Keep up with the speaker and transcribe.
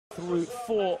through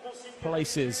 4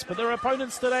 places. But their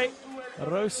opponents today,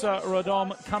 Rosa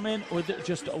Radom, come in with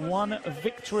just 1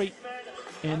 victory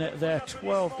in their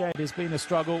 12 games. It has been a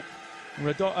struggle.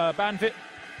 Banvit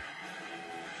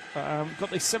got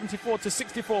the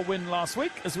 74-64 win last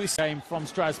week as we came from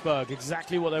Strasbourg.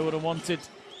 Exactly what they would have wanted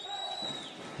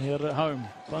here at home.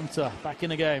 Punter back in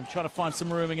the game, trying to find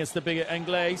some room against the bigger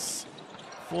Inglés.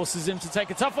 Forces him to take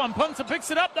a tough one. Punter picks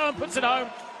it up though and puts it home.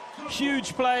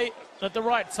 Huge play at the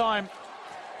right time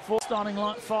for starting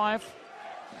line 5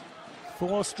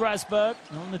 for Strasbourg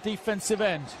on the defensive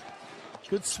end.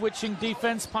 Good switching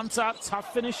defense. Punter,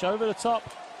 tough finish over the top.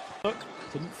 Look,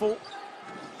 didn't fall.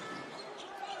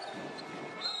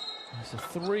 There's a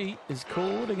 3 is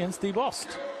called against the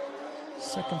Bost.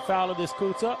 Second foul of this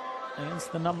quarter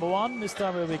against the number 1. This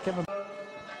time it will be Kevin.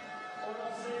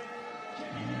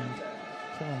 And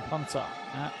Kevin Punter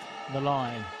at the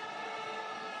line.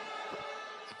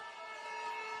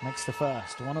 Makes the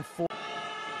first. 1 of 4.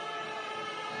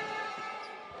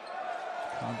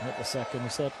 Can't hit the second. We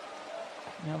said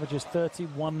he averages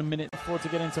 31 minutes before to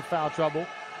get into foul trouble.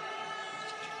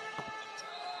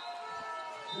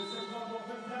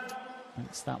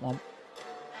 It's that one.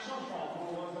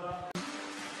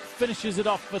 Finishes it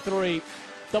off for 3.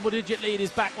 Double-digit lead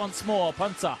is back once more.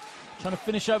 Punter trying to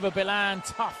finish over Bilan.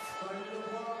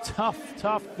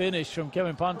 Tough finish from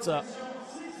Kevin Punter.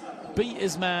 Beat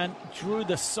his man, drew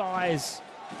the size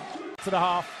to the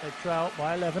half. They trail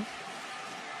by 11.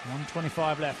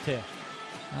 1:25 left here.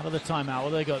 Out of the timeout. What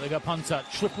do they got? They got Punter.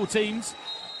 Triple teams.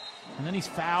 And then he's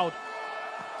fouled.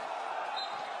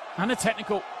 And a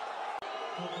technical.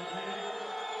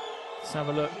 Let's have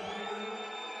a look.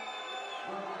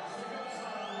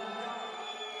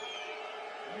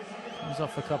 Comes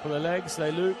off a couple of legs.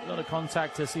 They loop. A lot of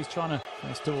contact as he's trying to.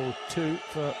 First of all, 2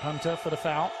 for Punter for the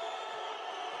foul.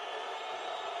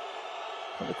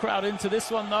 Put the crowd into this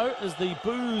one though as the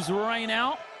boos rain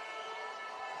out.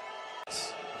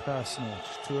 Personal,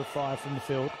 just 2 of 5 from the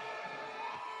field.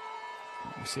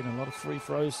 We've seen a lot of free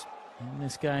throws in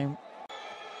this game.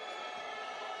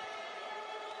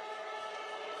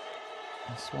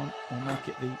 This one will make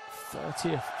it the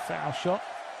 30th foul shot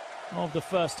of the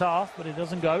first half, but it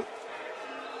doesn't go.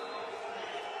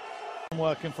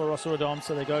 Working for Rosa Radom,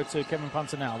 so they go to Kevin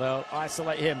Punter now. They'll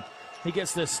isolate him. He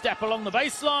gets the step along the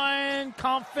baseline,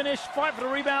 can't finish, fight for the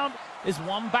rebound, is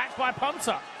won back by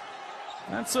Punter.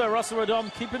 That's Rosa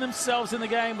Radom keeping themselves in the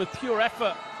game with pure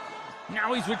effort.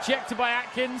 Now he's rejected by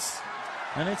Atkins,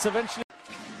 and it's eventually...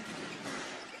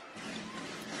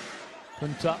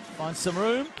 Punter finds some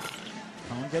room,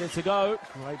 can't get it to go.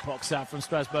 Great box out from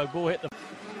Strasbourg, ball hit the...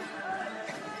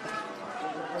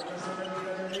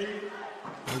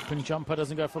 Open jumper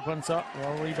doesn't go for Punter.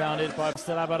 Well rebounded by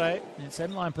Stelabare. It's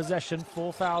end-line possession.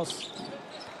 4 fouls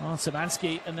on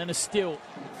Szymanski, and then a steal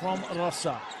from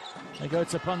Rosa. They go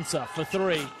to Punter for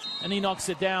 3, and he knocks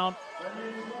it down.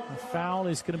 The foul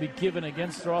is going to be given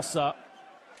against Rosa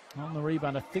on the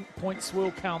rebound. I think points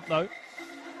will count though.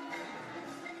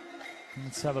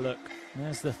 Let's have a look.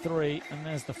 There's the 3, and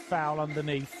there's the foul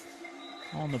underneath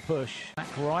on the push.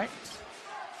 Back right.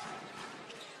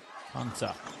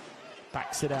 Punter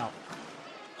backs it out.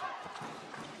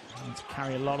 To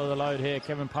carry a lot of the load here,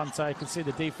 Kevin Punter. You can see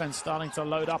the defense starting to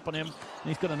load up on him. And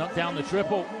he's going to knock down the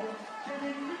triple.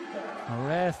 A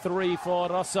rare 3 for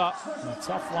Rosa. A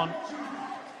tough one.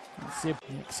 Let's see if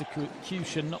the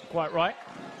execution not quite right.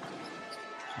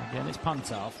 Again, it's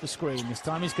Punter off the screen. This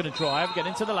time he's going to drive, get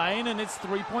into the lane, and it's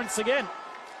 3 points again.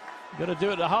 Got to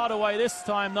do it the harder way this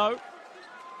time, though.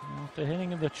 After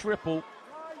hitting the triple,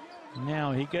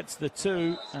 now he gets the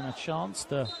 2 and a chance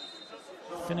to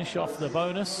finish off the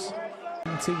bonus.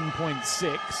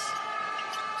 17.6.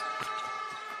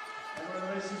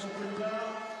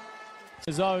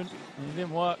 His own, and it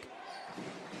didn't work.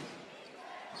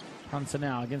 Punter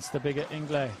now against the bigger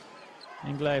Inglés.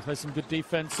 Inglés plays some good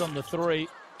defense on the 3.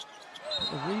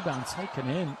 The rebound taken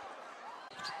in.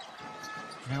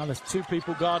 Now there's 2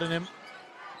 people guarding him.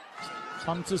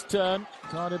 Punter's turn,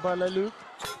 guarded by Leloup,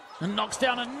 and knocks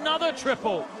down another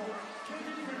triple.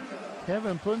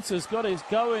 Kevin Punter's got his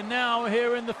going now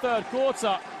here in the 3rd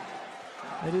quarter.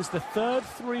 It is the 3rd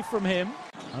 3 from him.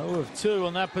 0 of 2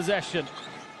 on that possession.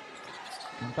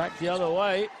 And back the other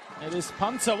way, it is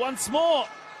Punter once more.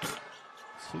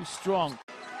 Too strong.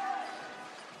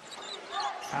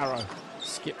 Arrow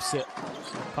skips it.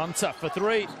 Punter for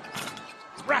 3.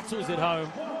 Rattles it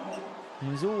home.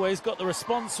 He's always got the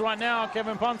response right now,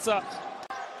 Kevin Punter.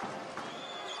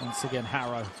 Once again,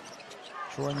 Harrow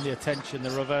drawing the attention.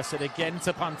 They reverse it again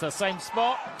to Punter. Same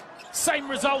spot, same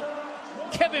result.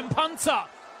 Kevin Punter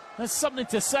There's something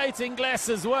to say to Ingles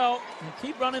as well. You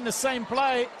keep running the same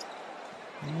play.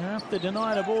 You have to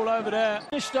deny the ball over there.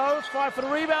 Finish though, fight for the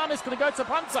rebound. It's going to go to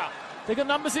Punter. They got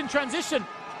numbers in transition.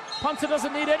 Punter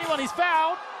doesn't need anyone. He's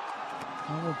fouled.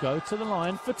 And will go to the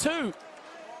line for 2.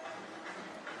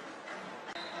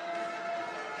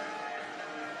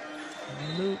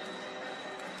 Luke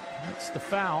makes the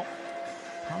foul.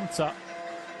 Punter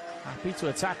happy to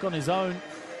attack on his own.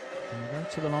 And go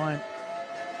to the line.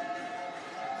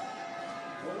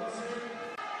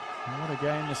 And what a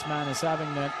game this man is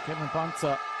having there, Kevin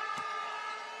Punter.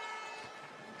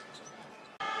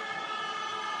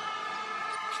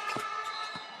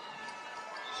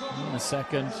 In a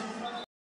second.